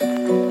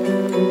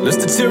Let's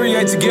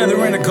deteriorate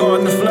together in a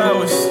garden of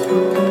flowers.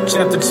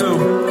 Chapter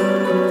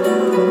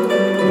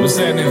 2. What's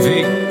happening,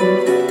 V?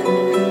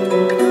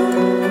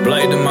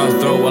 Blade in my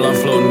throat while I'm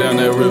floating down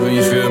that river,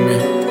 you feel me?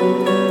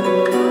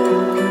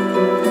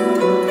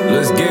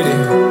 Let's get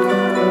it.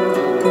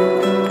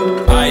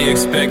 I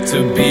expect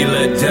to be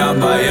let down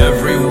by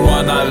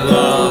everyone I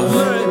love.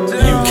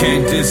 You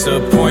can't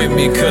disappoint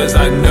me cause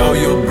I know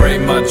you'll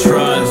break my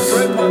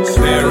trust.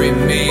 Bury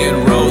me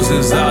in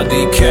roses, I'll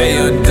decay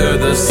under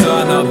the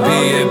sun. I'll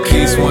be at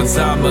peace once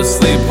I'm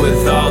asleep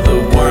with all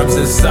the worms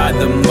inside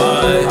the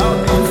mud.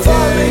 I'm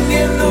falling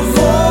in the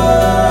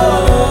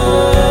void,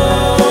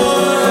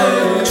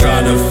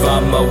 trying to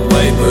find my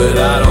way but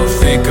I don't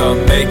think I'll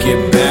make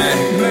it back.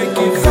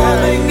 I'm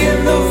falling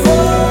in the void,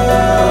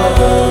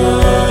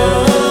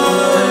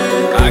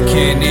 I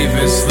can't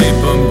even sleep,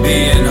 I'm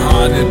being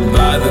haunted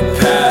by the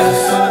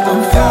past.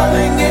 I'm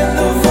falling in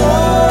the void,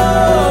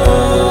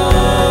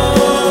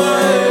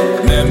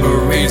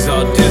 memories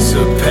all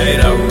dissipate,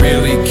 I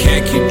really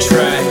can't keep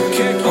track.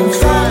 I'm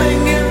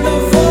falling in the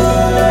void,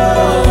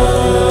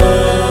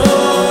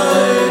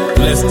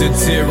 let's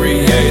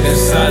deteriorate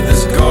inside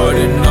this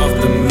garden off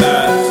the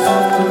map.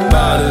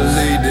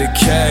 Bodily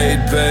decayed,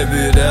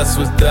 baby, that's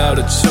without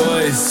a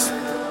choice.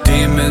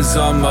 Demons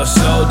on my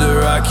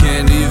shoulder, I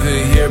can't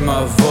even hear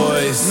my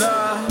voice.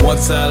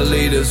 Once I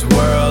leave this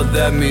world,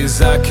 that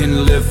means I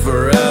can live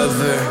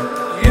forever.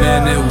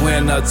 Man, and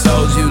when I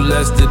told you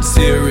let's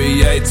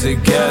deteriorate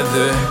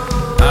together,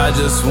 I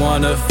just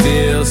wanna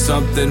feel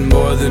something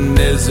more than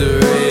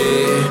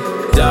misery.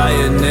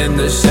 Dying in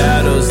the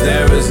shadows,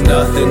 there is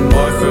nothing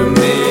more for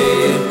me.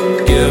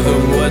 Give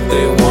them what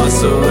they want,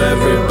 so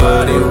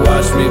everybody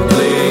watch me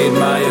bleed.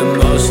 My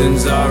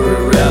emotions are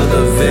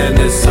irrelevant,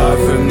 it's hard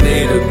for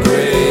me to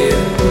breathe.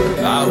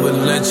 I would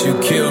let you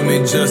kill me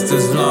just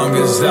as long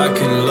as I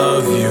can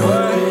love you.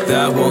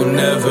 That won't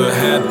never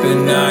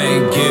happen, I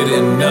ain't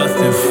getting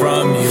nothing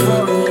from you.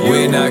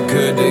 We not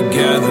good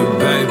together,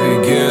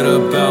 baby, get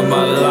up out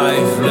my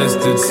life. Let's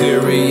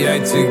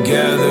deteriorate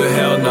together,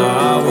 hell no,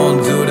 I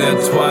won't do that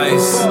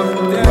twice.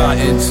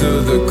 Rotten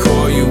to the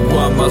core, you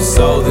want my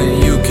soul, then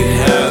you can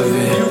have it.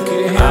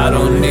 I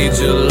don't need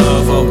your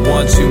love, I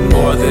want you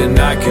more than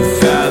I can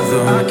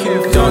fathom.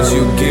 Don't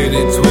you get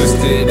it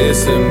twisted,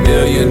 it's a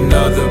million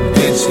other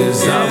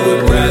bitches. I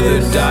would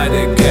rather die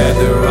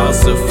together, I'll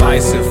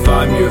suffice if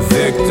I'm your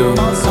victim.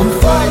 I'm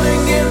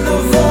falling in the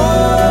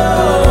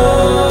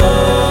void,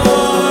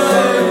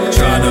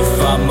 trying to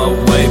find my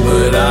way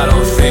but I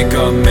don't think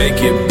I'll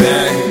make it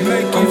back.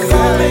 I'm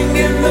falling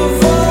in the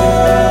void,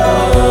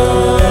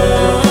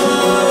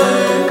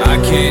 I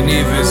can't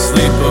even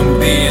sleep, I'm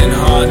being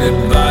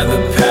haunted by the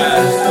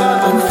past.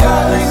 I'm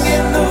falling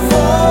in the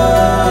void,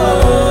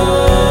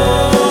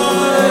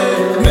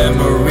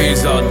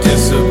 memories all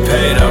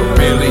dissipate, I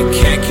really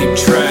can't keep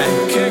track.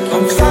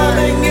 I'm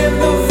falling in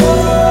the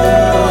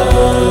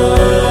void,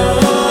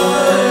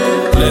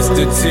 let's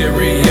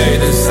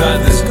deteriorate inside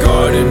this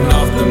garden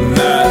off the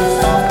map.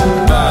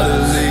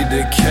 Bodily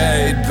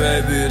decayed,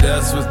 baby,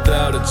 that's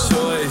without a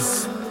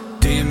choice.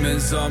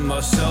 Demons on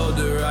my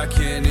shoulder, I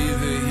can't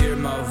even hear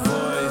my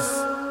voice.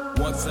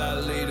 Once I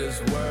leave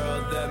this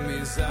world, that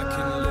means I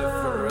can live